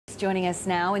Joining us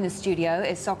now in the studio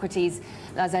is Socrates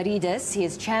Lazaridis. He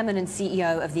is Chairman and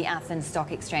CEO of the Athens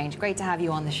Stock Exchange. Great to have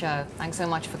you on the show. Thanks so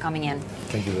much for coming in.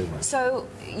 Thank you very much. So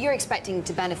you're expecting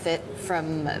to benefit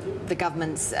from the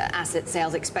government's asset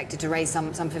sales, expected to raise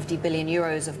some 50 billion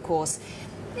euros, of course.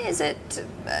 Is it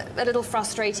a little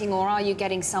frustrating, or are you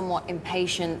getting somewhat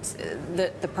impatient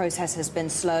that the process has been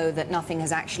slow, that nothing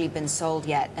has actually been sold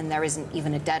yet, and there isn't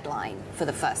even a deadline for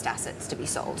the first assets to be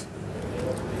sold?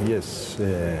 Yes,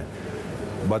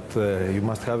 but you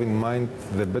must have in mind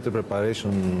the better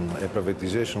preparation a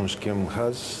privatization scheme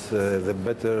has, the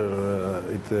better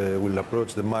it will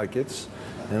approach the markets,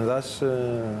 and thus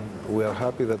we are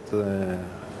happy that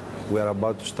we are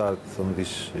about to start on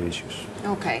these issues.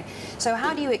 Okay, so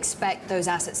how do you expect those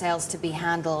asset sales to be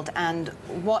handled, and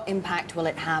what impact will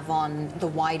it have on the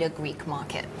wider Greek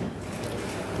market?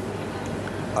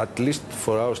 At least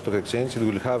for our stock exchange, it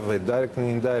will have a direct and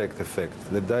indirect effect.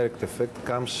 The direct effect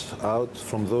comes out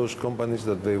from those companies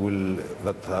that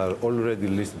are already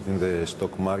listed in the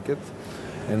stock market,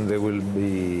 and they will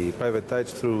be privatized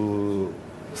through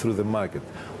the market.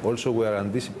 Also, we are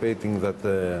anticipating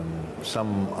that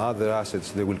some other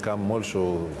assets, they will come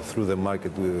also through the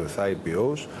market with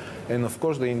IPOs. And of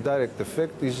course, the indirect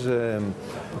effect is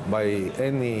by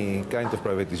any kind of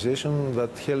privatization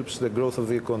that helps the growth of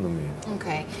the economy.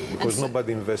 Okay. Because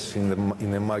nobody invests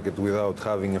in a market without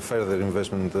having a further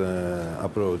investment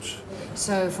approach.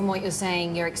 So from what you're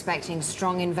saying, you're expecting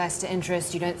strong investor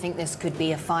interest. You don't think this could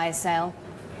be a fire sale?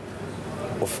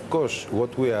 Of course,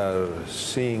 what we are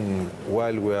seeing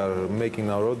while we are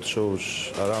making our road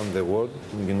shows around the world,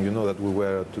 and you know that we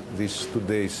were these 2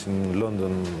 days in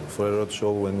London for a road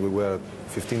show, and we were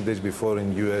 15 days before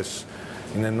in US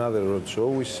in another road show,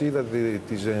 we see that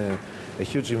it is a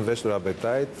huge investor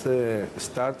appetite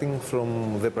starting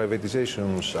from the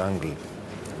privatizations angle.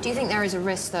 Do you think there is a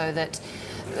risk, though, that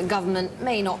the government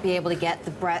may not be able to get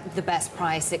the best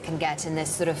price it can get in this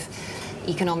sort of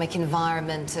economic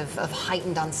environment of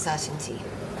heightened uncertainty?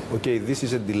 Okay, this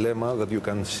is a dilemma that you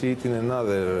can see it in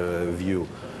another view.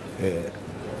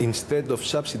 Instead of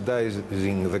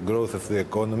subsidizing the growth of the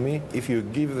economy, if you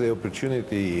give the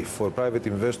opportunity for private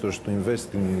investors to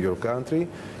invest in your country,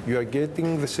 you are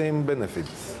getting the same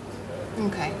benefits.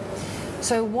 Okay.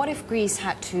 So what if Greece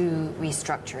had to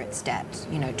restructure its debt?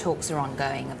 You know, talks are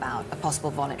ongoing about a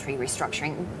possible voluntary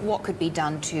restructuring. What could be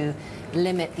done to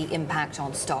limit the impact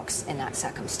on stocks in that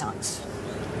circumstance?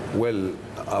 Well,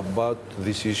 about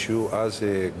this issue, as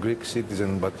a Greek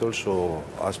citizen, but also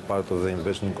as part of the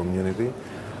investment community,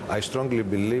 I strongly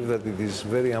believe that it is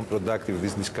very unproductive,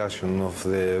 this discussion of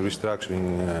the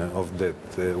restructuring of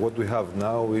debt. What we have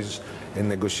now is a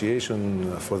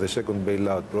negotiation for the second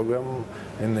bailout program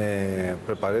and a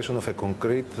preparation of a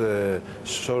concrete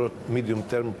short,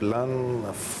 medium-term plan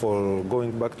for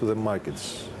going back to the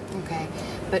markets. Okay,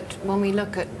 but when we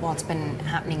look at what's been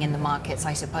happening in the markets,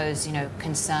 I suppose, you know,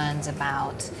 concerns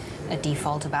about a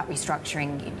default, about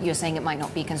restructuring, you're saying it might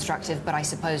not be constructive, but I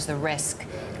suppose the risk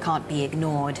can't be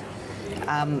ignored.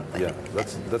 Yeah,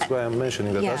 that's why I'm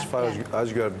mentioning that as far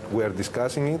as we are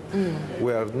discussing it,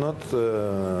 we are not,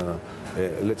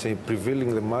 let's say,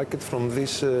 prevailing the market from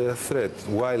this threat,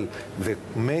 while the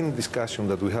main discussion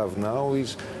that we have now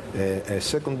is a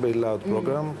second bailout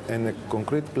program and a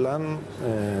concrete plan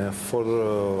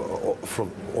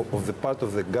of the part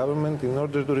of the government in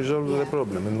order to resolve the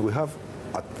problem. And we have,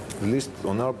 at least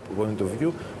on our point of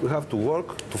view, we have to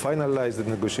work to finalize the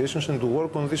negotiations and to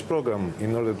work on this program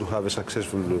in order to have a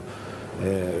successful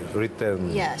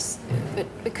return. Yes, but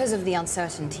because of the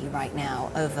uncertainty right now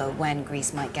over when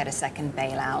Greece might get a second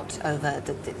bailout, over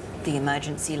the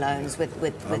emergency loans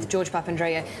with George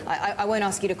Papandreou, I won't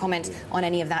ask you to comment on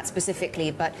any of that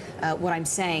specifically, but what I'm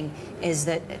saying is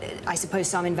that I suppose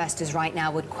some investors right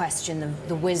now would question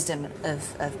the wisdom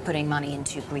of putting money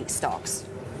into Greek stocks.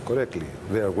 Correctly.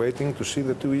 They are waiting to see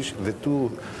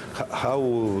how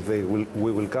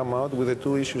we will come out with the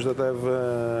two issues that I've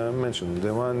mentioned.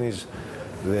 The one is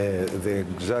the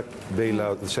exact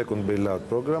bailout, the second bailout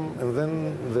program, and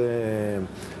then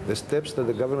the steps that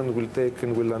the government will take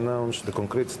and will announce, the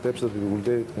concrete steps that it will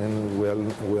take and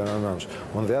will announce.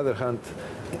 On the other hand,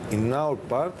 in our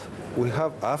part, we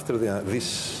have, after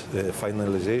this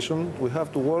finalization, we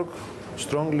have to work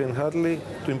strongly and hardly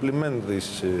to implement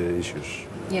these issues.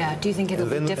 Yeah, do you think it'll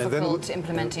be difficult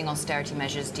implementing austerity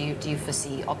measures? Do you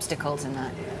foresee obstacles in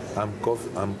that? I'm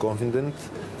confident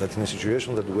that in a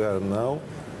situation that we are now,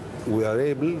 we are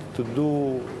able to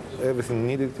do everything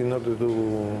needed in order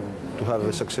to have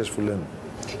a successful end.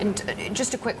 And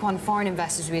just a quick one, foreign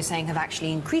investors, we were saying, have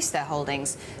actually increased their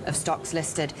holdings of stocks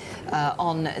listed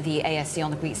on the ASE,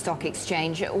 on the Greek Stock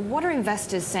Exchange. What are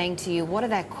investors saying to you? What are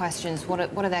their questions? What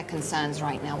are their concerns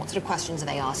right now? What sort of questions are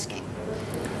they asking?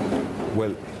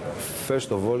 Well,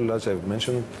 first of all, as I've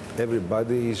mentioned,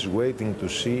 everybody is waiting to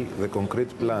see the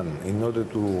concrete plan in order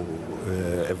to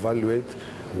evaluate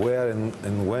where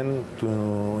and when to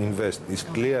invest. It's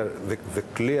clear, the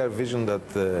clear vision that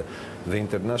the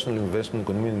international investment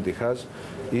community has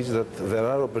is that there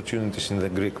are opportunities in the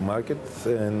Greek market,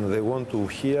 and they want to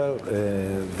hear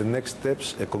the next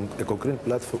steps, a concrete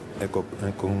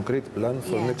plan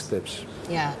for next steps.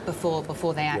 Yeah,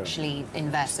 before they actually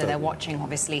invest. So they're watching,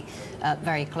 obviously,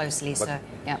 very closely.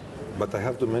 But I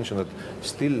have to mention that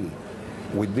still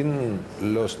we didn't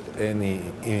lost any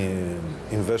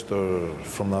investor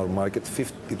from our market.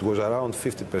 It was around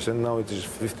 50%. Now it is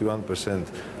 51%.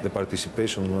 The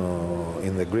participation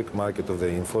in the Greek market of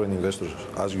the foreign investors,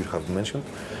 as you have mentioned,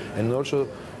 and also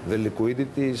the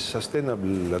liquidity is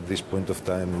sustainable at this point of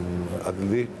time,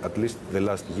 at least the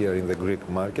last year in the Greek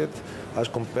market, as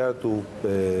compared to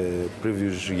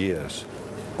previous years.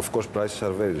 Of course, prices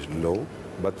are very low,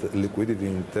 but liquidity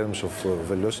in terms of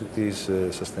velocity is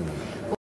sustainable.